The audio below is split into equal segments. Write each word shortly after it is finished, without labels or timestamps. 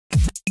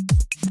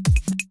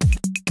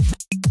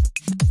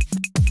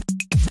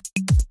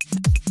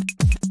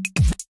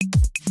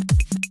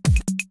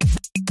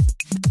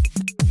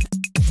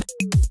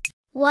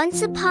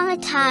Once upon a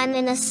time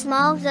in a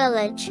small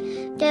village,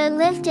 there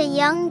lived a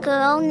young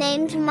girl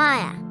named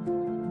Maya.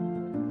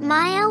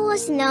 Maya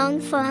was known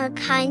for her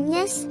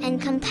kindness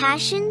and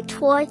compassion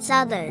towards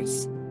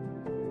others.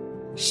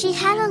 She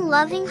had a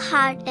loving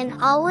heart and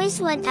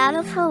always went out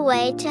of her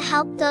way to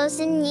help those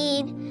in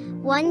need.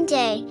 One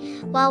day,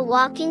 while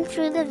walking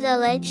through the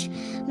village,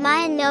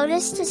 Maya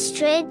noticed a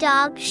stray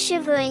dog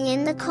shivering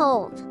in the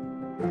cold.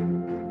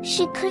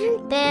 She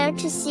couldn't bear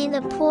to see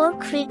the poor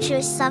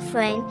creature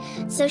suffering,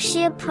 so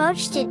she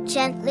approached it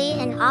gently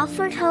and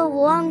offered her a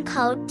warm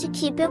coat to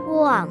keep it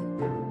warm.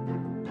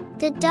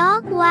 The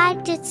dog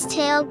wagged its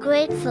tail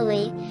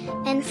gratefully,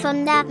 and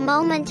from that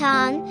moment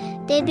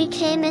on, they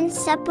became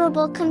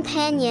inseparable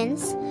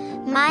companions.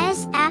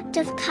 Maya's act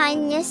of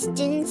kindness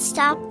didn't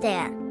stop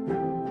there.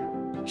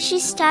 She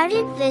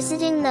started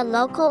visiting the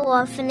local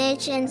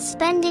orphanage and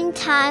spending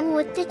time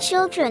with the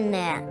children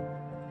there.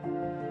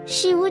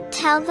 She would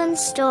tell them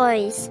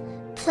stories,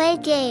 play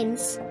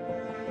games,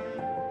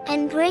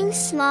 and bring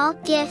small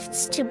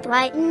gifts to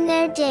brighten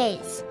their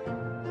days.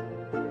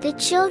 The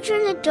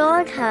children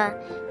adored her,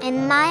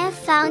 and Maya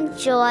found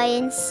joy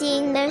in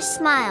seeing their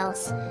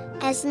smiles.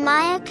 As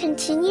Maya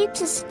continued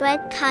to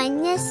spread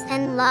kindness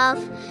and love,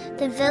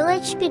 the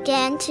village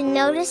began to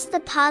notice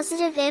the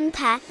positive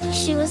impact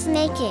she was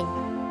making.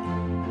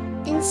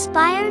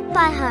 Inspired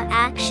by her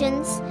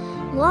actions,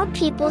 more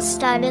people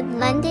started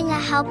lending a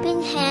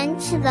helping hand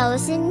to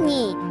those in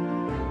need.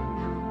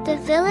 The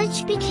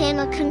village became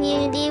a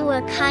community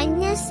where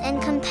kindness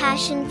and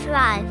compassion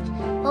thrived.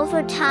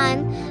 Over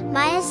time,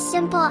 Maya's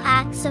simple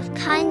acts of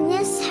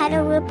kindness had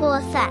a ripple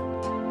effect.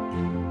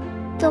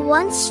 The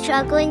once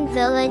struggling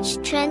village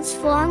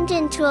transformed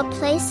into a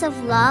place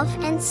of love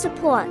and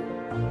support.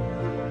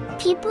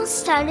 People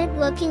started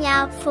looking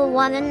out for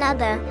one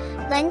another,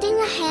 lending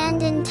a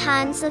hand in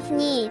times of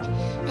need,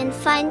 and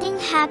finding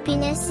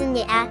happiness in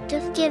the act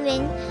of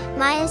giving.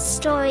 Maya's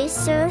story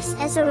serves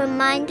as a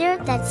reminder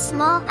that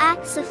small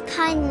acts of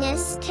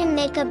kindness can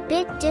make a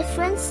big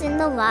difference in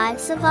the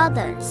lives of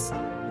others.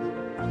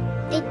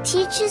 It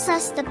teaches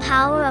us the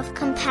power of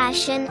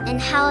compassion and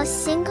how a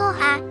single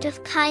act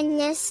of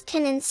kindness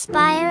can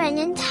inspire an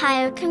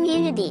entire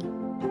community.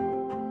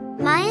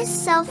 Maya's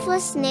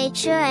selfless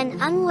nature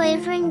and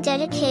unwavering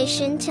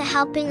dedication to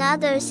helping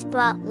others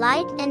brought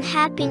light and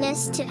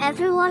happiness to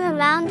everyone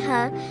around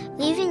her,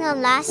 leaving a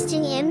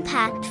lasting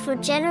impact for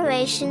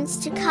generations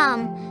to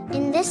come.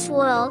 In this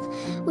world,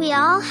 we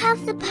all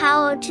have the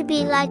power to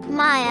be like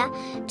Maya,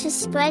 to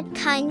spread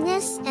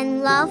kindness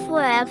and love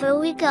wherever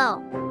we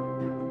go.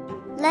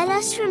 Let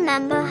us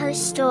remember her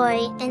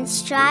story and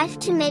strive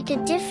to make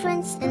a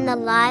difference in the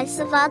lives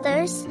of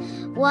others,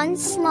 one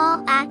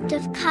small act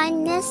of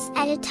kindness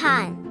at a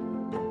time.